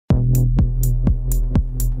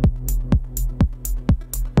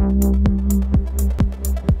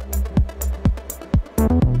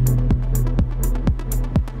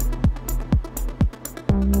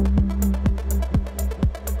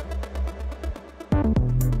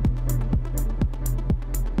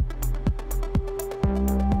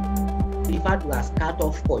referred to as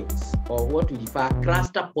cutoff points, or what we refer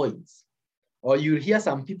cluster points. Or you'll hear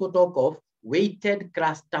some people talk of weighted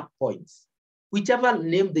cluster points. Whichever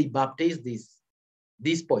name they baptize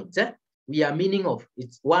these points, we are meaning of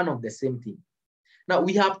it's one of the same thing. Now,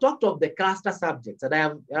 we have talked of the cluster subjects,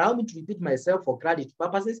 and allow me to repeat myself for credit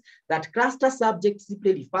purposes, that cluster subject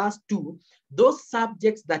simply refers to those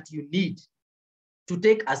subjects that you need to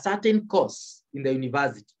take a certain course in the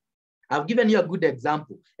university. I've given you a good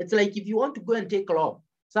example. It's like if you want to go and take law,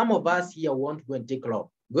 some of us here want to go and take law.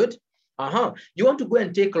 Good? You want to go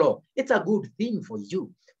and take law. It's a good thing for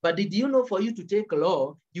you. But did you know for you to take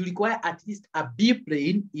law, you require at least a B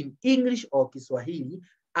plane in English or Kiswahili,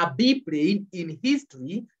 a B plane in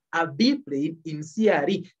history, a B plane in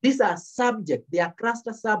CRE. These are subjects, they are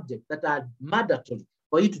cluster subjects that are mandatory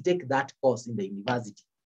for you to take that course in the university.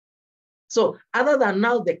 So other than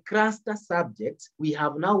now the cluster subjects, we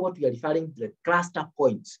have now what we are referring to the cluster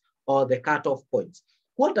points or the cutoff points.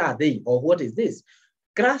 What are they, or what is this?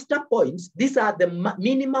 Cluster points, these are the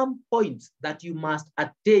minimum points that you must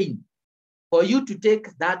attain for you to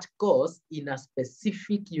take that course in a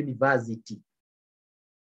specific university.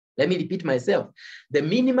 Let me repeat myself. The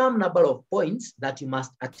minimum number of points that you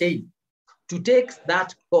must attain to take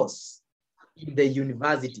that course in the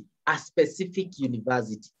university, a specific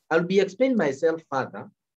university. I'll be explaining myself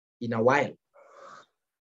further in a while.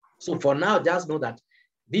 So for now, just know that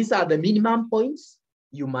these are the minimum points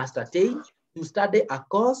you must attain to study a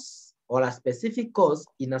course or a specific course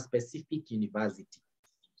in a specific university.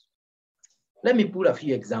 Let me put a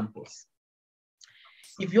few examples.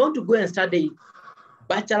 If you want to go and study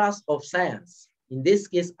Bachelor's of Science, in this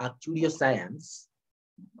case, Actuarial Science,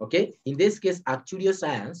 okay? In this case, Actuarial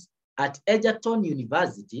Science at Egerton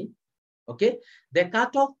University, okay? The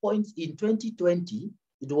cutoff points in 2020,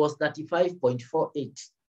 it was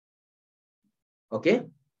 35.48, okay?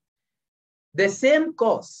 The same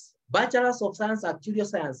course, Bachelor's of Science, Actuarial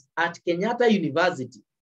Science at Kenyatta University,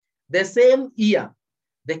 the same year,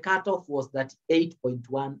 the cutoff was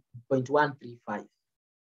 38.135.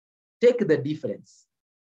 Take the difference,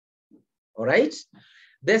 all right?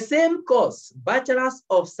 The same course, Bachelor's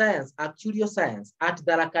of Science, Actuarial Science at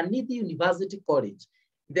Tharaka-Nithi University College,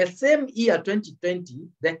 the same year, 2020,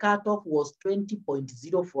 the cutoff was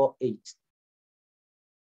 20.048.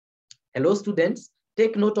 Hello, students,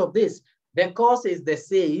 take note of this. The course is the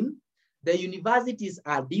same, the universities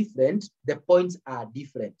are different, the points are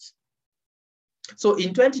different. So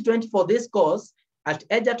in 2020 for this course at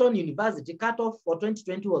Egerton University, cutoff for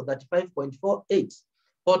 2020 was 35.48.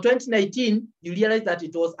 For 2019, you realize that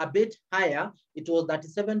it was a bit higher, it was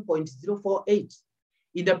 37.048.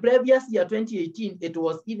 In the previous year, 2018, it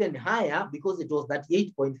was even higher because it was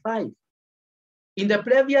 38.5. In the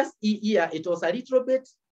previous year, it was a little bit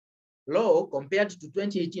low compared to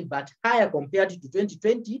 2018, but higher compared to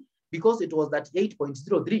 2020 because it was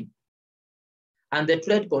 8.03. And the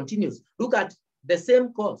trend continues. Look at the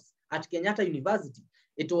same course at Kenyatta University.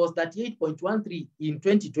 It was 38.13 in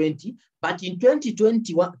 2020, but in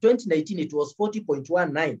 2019, it was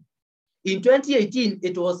 40.19. In 2018,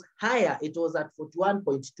 it was higher. It was at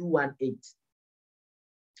 41.218.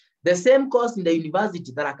 The same course in the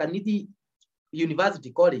university, the Tharaka-Nithi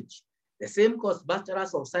University College, the same course,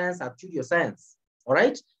 Bachelor's of Science, Actuarial Science, all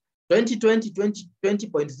right? 2020,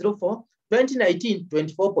 20.04, 2019,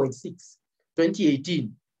 24.6,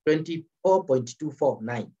 2018,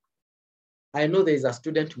 24.249. I know there is a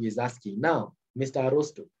student who is asking, now, Mr.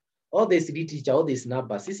 Arosto, all this literature, all these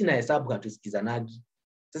numbers, sisi na hesabu hatusikizanagi.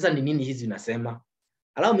 Sasa ni nini hizi unasema?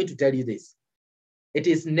 Allow me to tell you this. It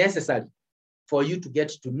is necessary for you to get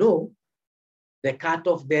to know the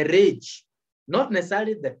cutoff, the range, not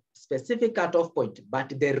necessarily the specific cutoff point,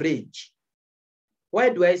 but the range. Why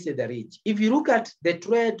do I say the range? If you look at the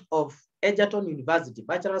trend of Egerton University,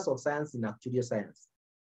 Bachelor's of Science in Actuarial Science,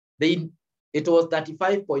 it was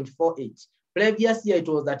 35.48. Previous year, it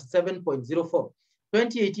was 37.04.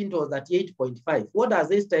 2018, it was 38.5. What does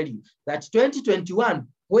this tell you? That 2021,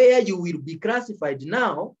 where you will be classified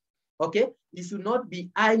now, okay, you should not be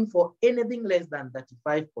eyeing for anything less than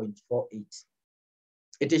 35.48.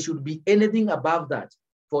 It should be anything above that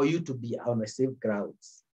for you to be on a safe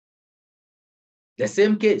grounds. The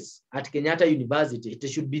same case at Kenyatta University, it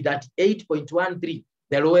should be 8.13,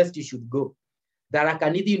 the lowest you should go. The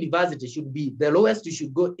Tharaka-Nithi University should be, the lowest you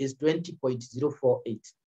should go is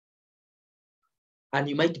 20.048. And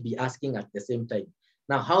you might be asking at the same time,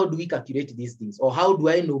 now how do we calculate these things? Or how do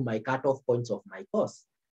I know my cutoff points of my course?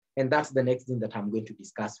 And that's the next thing that I'm going to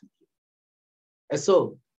discuss with you. And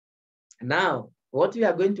so now what we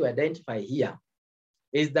are going to identify here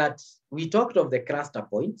is that we talked of the cluster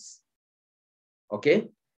points, okay?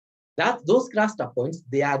 Those cluster points,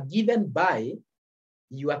 they are given by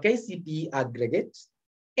your KCPE aggregate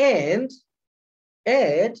and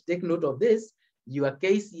take note of this, your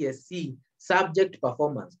KCSE subject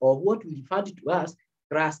performance, or what we refer to as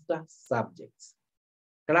cluster subjects.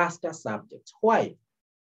 Cluster subjects. Why?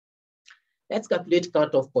 Let's calculate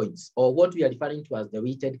cutoff points, or what we are referring to as the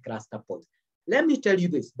weighted cluster points. Let me tell you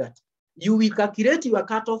this, that you will calculate your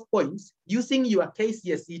cutoff points using your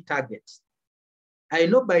KCSE target. I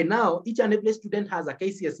know by now, each and every student has a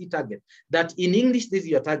KCSE target, that in English, this is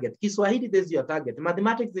your target. Kiswahili, this is your target.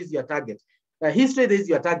 Mathematics, this is your target. History, this is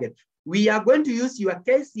your target. We are going to use your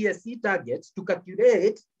KCSE targets to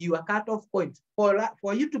calculate your cutoff point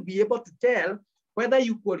for you to be able to tell whether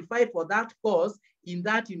you qualify for that course in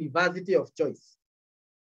that university of choice.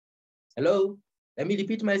 Hello? Let me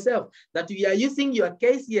repeat myself, that we are using your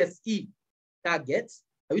KCSE targets,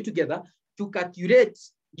 are we together, to calculate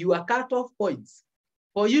your cutoff points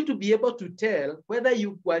for you to be able to tell whether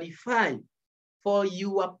you qualify for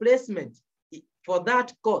your placement for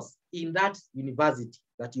that course in that university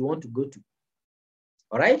that you want to go to.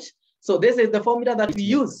 All right? So this is the formula that we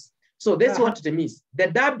use. So that's what it means. The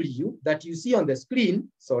W that you see on the screen,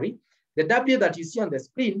 the W that you see on the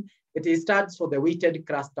screen, it stands for the weighted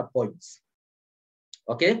cluster points.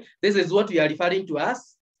 Okay? This is what we are referring to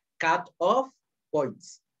as cutoff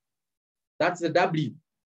points. That's the W.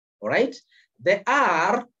 All right? The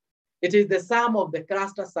R, it is the sum of the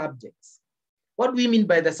cluster subjects. What do we mean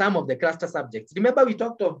by the sum of the cluster subjects? Remember, we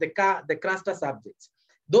talked of the cluster subjects,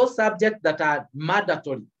 those subjects that are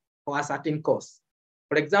mandatory for a certain course.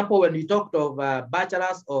 For example, when we talked of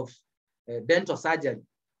bachelors of dental surgery,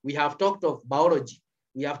 we have talked of biology,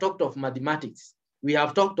 we have talked of mathematics, we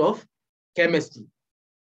have talked of chemistry.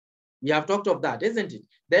 We have talked of that, isn't it?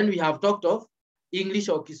 Then we have talked of English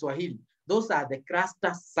or Kiswahili. Those are the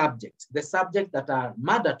cluster subjects, the subjects that are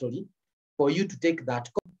mandatory for you to take that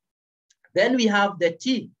course. Then we have the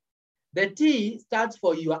T. The T stands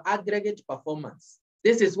for your aggregate performance.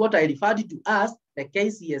 This is what I referred to as the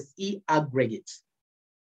KCSE aggregate.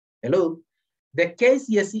 Hello? The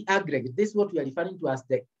KCSE aggregate, this is what we are referring to as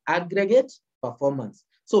the aggregate performance.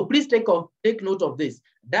 So please take note of this.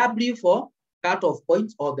 W for cutoff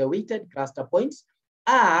points or the weighted cluster points.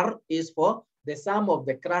 R is for the sum of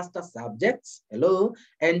the cluster subjects. Hello?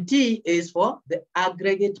 And T is for the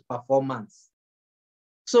aggregate performance.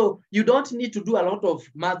 So you don't need to do a lot of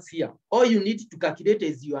maths here. All you need to calculate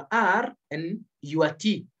is your R and your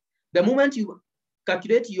T. The moment you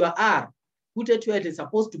calculate your R, put it where it is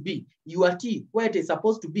supposed to be, your T where it is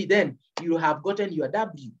supposed to be, then you have gotten your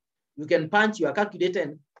W. You can punch your calculator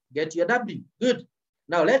and get your W. Good.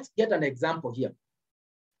 Now let's get an example here.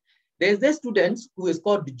 There's this student who is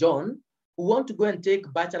called John, who want to go and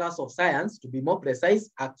take Bachelor's of Science, to be more precise,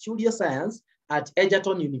 Actuarial Science at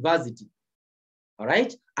Egerton University. All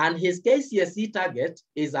right, and his KCSE target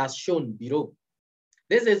is as shown below.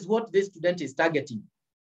 This is what this student is targeting.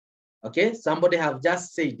 Okay, somebody have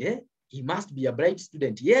just said, he must be a bright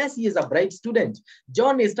student. Yes, he is a bright student.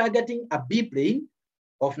 John is targeting a B plane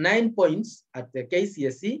of 9 points at the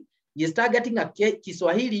KCSE. He is targeting a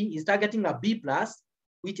Kiswahili, he is targeting a B+,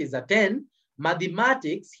 which is a 10.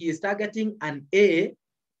 Mathematics, he is targeting an A,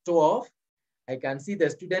 12. I can see the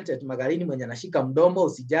student at Magarini mwenye anashika mdomo,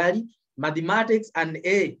 usijali. Mathematics and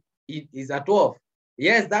A is a 12.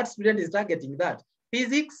 Yes, that student is targeting that.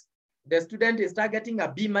 Physics, the student is targeting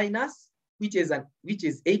a B-, which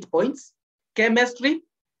is 8 points. Chemistry,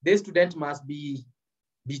 the student must be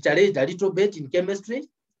challenged a little bit in chemistry,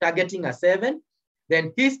 targeting a 7.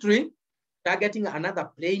 Then history, targeting another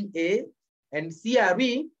plain A, and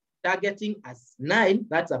CRE, targeting as 9,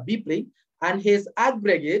 that's a B plane, and his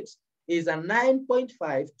aggregate is a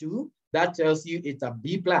 9.52, that tells you it's a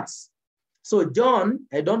B+. So John,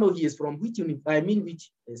 I don't know he is from which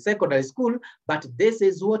secondary school, but this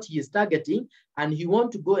is what he is targeting, and he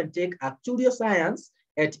wants to go and take Actuarial Science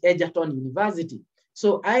at Egerton University.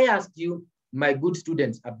 So I asked you, my good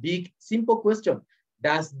students, a big, simple question.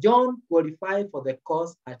 Does John qualify for the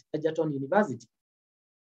course at Egerton University?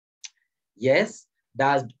 Yes.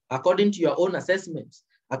 Does, according to your own assessments,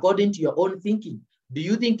 according to your own thinking, do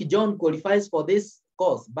you think John qualifies for this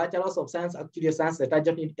course, Bachelor's of Science, Actuarial Science at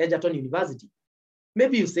Egerton University?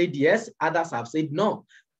 Maybe you said yes, others have said no.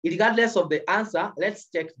 Regardless of the answer, let's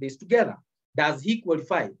check this together. Does he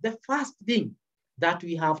qualify? The first thing that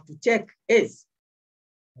we have to check is,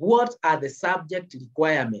 what are the subject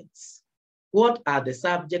requirements? What are the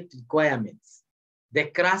subject requirements? The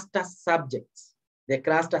cluster subjects. The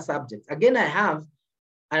cluster subjects. Again, I have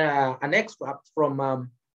an extract from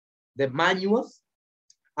the manuals,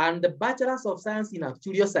 and the Bachelor's of Science in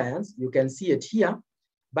Actuarial Science, you can see it here.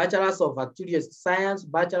 Bachelor's of Actuarial Science,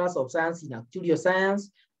 Bachelor's of Science in Actuarial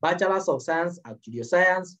Science, Bachelor's of Science, Actuarial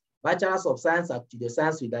Science, Bachelor's of Science, Actuarial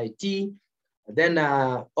Science with IT. Then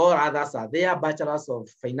all others are there, Bachelor's of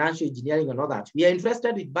Financial Engineering and all that. We are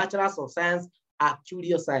interested with Bachelor's of Science,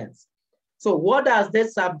 Actuarial Science. So what does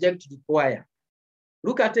this subject require?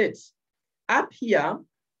 Look at it. Up here,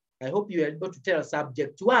 I hope you are able to tell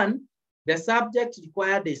subject 1, the subject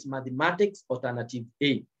required is Mathematics Alternative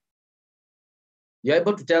A. You're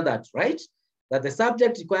able to tell that, right? That the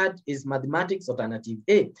subject required is Mathematics Alternative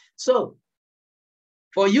A. So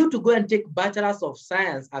for you to go and take Bachelor's of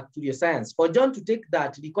Science, Actuarial Science, for John to take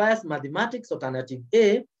that requires Mathematics Alternative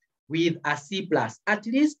A with a C+, at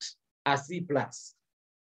least a C+.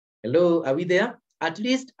 Hello, are we there? At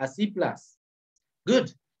least a C+.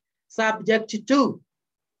 Good. Subject 2.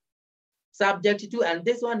 Subject 2, and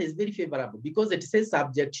this one is very favorable because it says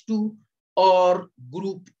subject 2 or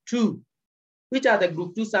group 2. Which are the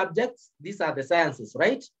group 2 subjects? These are the sciences,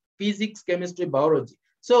 right? Physics, chemistry, biology.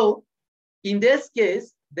 So in this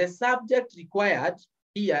case, the subject required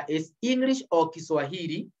here is English or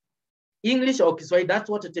Kiswahili. English or Kiswahili, that's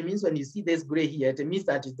what it means when you see this gray here. It means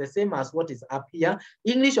that it's the same as what is up here.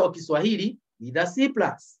 English or Kiswahili with a C+.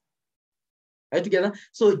 Right together?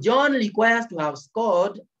 So John requires to have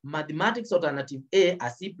scored Mathematics Alternative A, a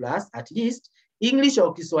C+, at least. English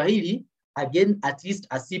or Kiswahili, again, at least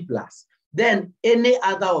a C+. Then any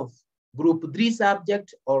other of group 3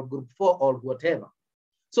 subject or group 4 or whatever.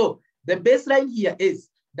 So the baseline here is,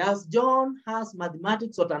 does John has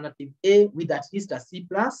Mathematics Alternative A with at least a C+?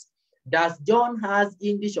 Does John has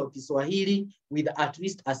English or Kiswahili with at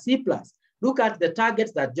least a C+? Look at the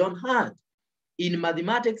targets that John had. In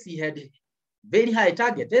mathematics, he had very high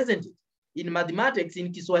target, isn't it? In mathematics,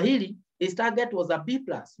 in Kiswahili, his target was a B+,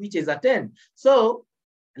 which is a 10. So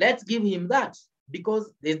let's give him that,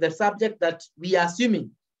 because there's the subject that we are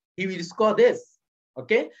assuming he will score this,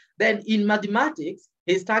 okay? Then in mathematics,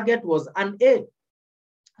 his target was an A.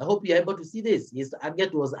 I hope you're able to see this. His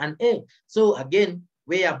target was an A. So again,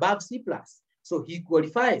 way above C+. So he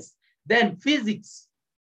qualifies. Then physics,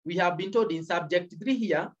 we have been told in subject 3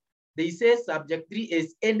 here, they say subject 3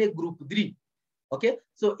 is any group 3. Okay,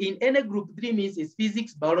 so in any group 3 means it's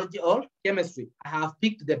physics, biology, or chemistry. I have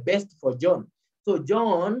picked the best for John. So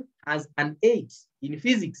John has an 8 in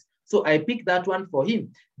physics. So I picked that one for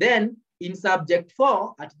him. Then in subject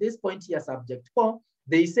 4, at this point here, subject 4,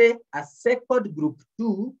 they say a second group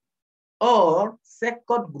 2 or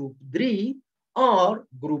second group 3 or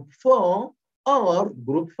group 4 or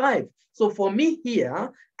group 5. So for me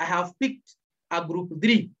here, I have picked a group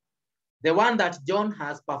 3, the one that John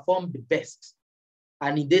has performed best.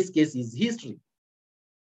 And in this case is history.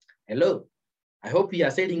 Hello, I hope we are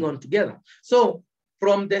sailing on together. So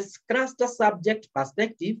from the cluster subject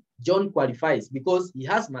perspective, John qualifies because he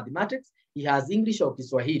has mathematics, he has English or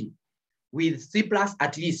Kiswahili with C+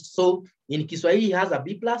 at least. So in Kiswahili, he has a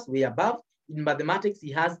B+, way above. In mathematics, he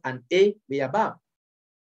has an A, way above.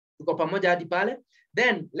 Tuko pamoja hadi pale?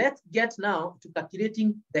 Then let's get now to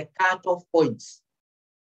calculating the cutoff points.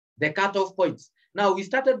 The cutoff points. Now, we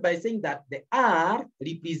started by saying that the R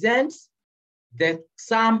represents the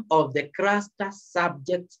sum of the cluster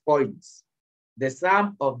subject points. The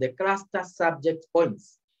sum of the cluster subject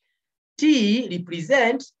points. T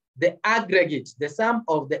represents the aggregate, the sum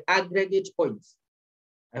of the aggregate points.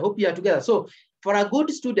 I hope you are together. So for a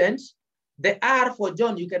good student, the R for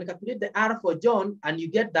John, you can calculate the R for John, and you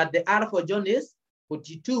get that the R for John is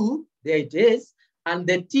 42, there it is, and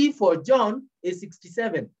the T for John is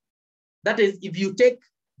 67. That is, if you take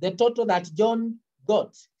the total that John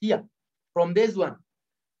got here from this one,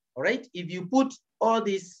 all right? If you put all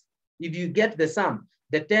this, if you get the sum,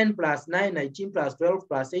 the 10 plus 9, 19 plus 12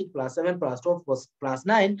 plus 8 plus 7 plus 12 plus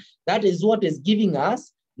 9, that is what is giving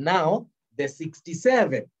us now the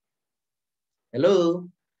 67. Hello?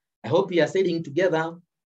 I hope we are sailing together,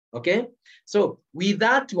 okay? So with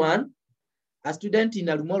that one, a student in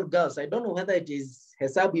Alumol Girls, I don't know whether it is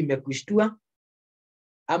hesabu imekushtua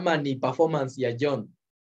ama ni performance ya John.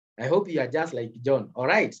 I hope you are just like John, all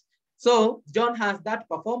right? So John has that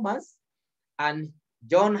performance and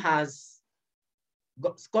John has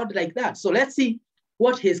scored like that. So let's see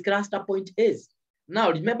what his cluster point is.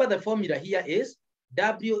 Now remember the formula here is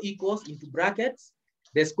W equals into brackets,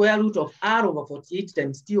 the square root of R over 48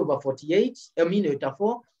 times T over 48, numerator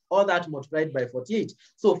 4, all that multiplied by 48.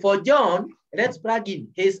 So for John, let's plug in.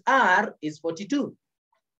 His R is 42.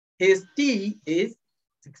 His T is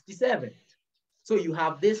 67. So you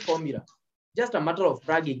have this formula. Just a matter of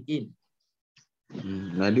plugging in.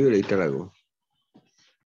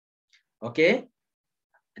 Okay?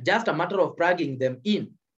 Just a matter of plugging them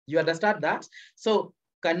in. You understand that? So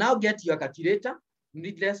can now get your calculator.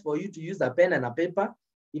 Needless for you to use a pen and a paper.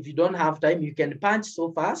 If you don't have time, you can punch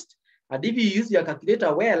so fast. And if you use your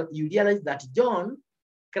calculator well, you realize that John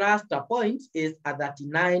cluster points is at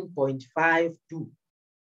 39.52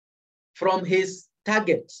 from his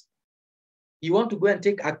target. You want to go and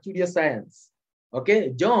take actuarial science.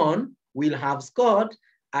 Okay, John will have scored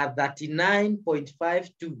at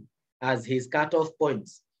 39.52 as his cutoff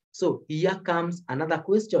points. So here comes another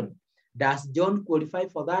question. Does John qualify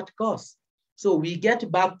for that course? So we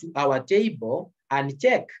get back to our table and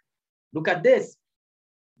check. Look at this.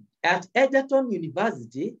 At Egerton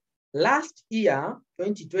University, last year,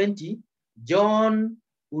 2020, John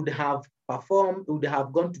would have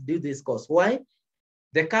gone to do this course. Why?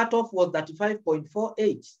 The cutoff was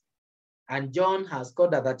 35.48, and John has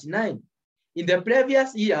scored a 39. In the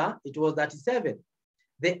previous year, it was 37.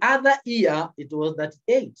 The other year, it was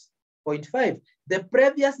 38.5. The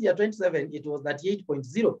previous year, 27, it was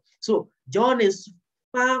 38.0. So John is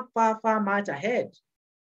far, far, far much ahead,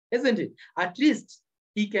 isn't it? At least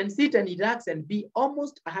he can sit and relax and be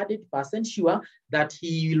almost 100% sure that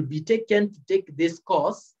he will be taken to take this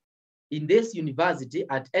course in this university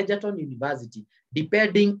at Egerton University,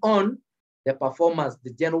 depending on the performance,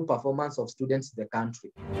 the general performance of students in the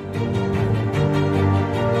country.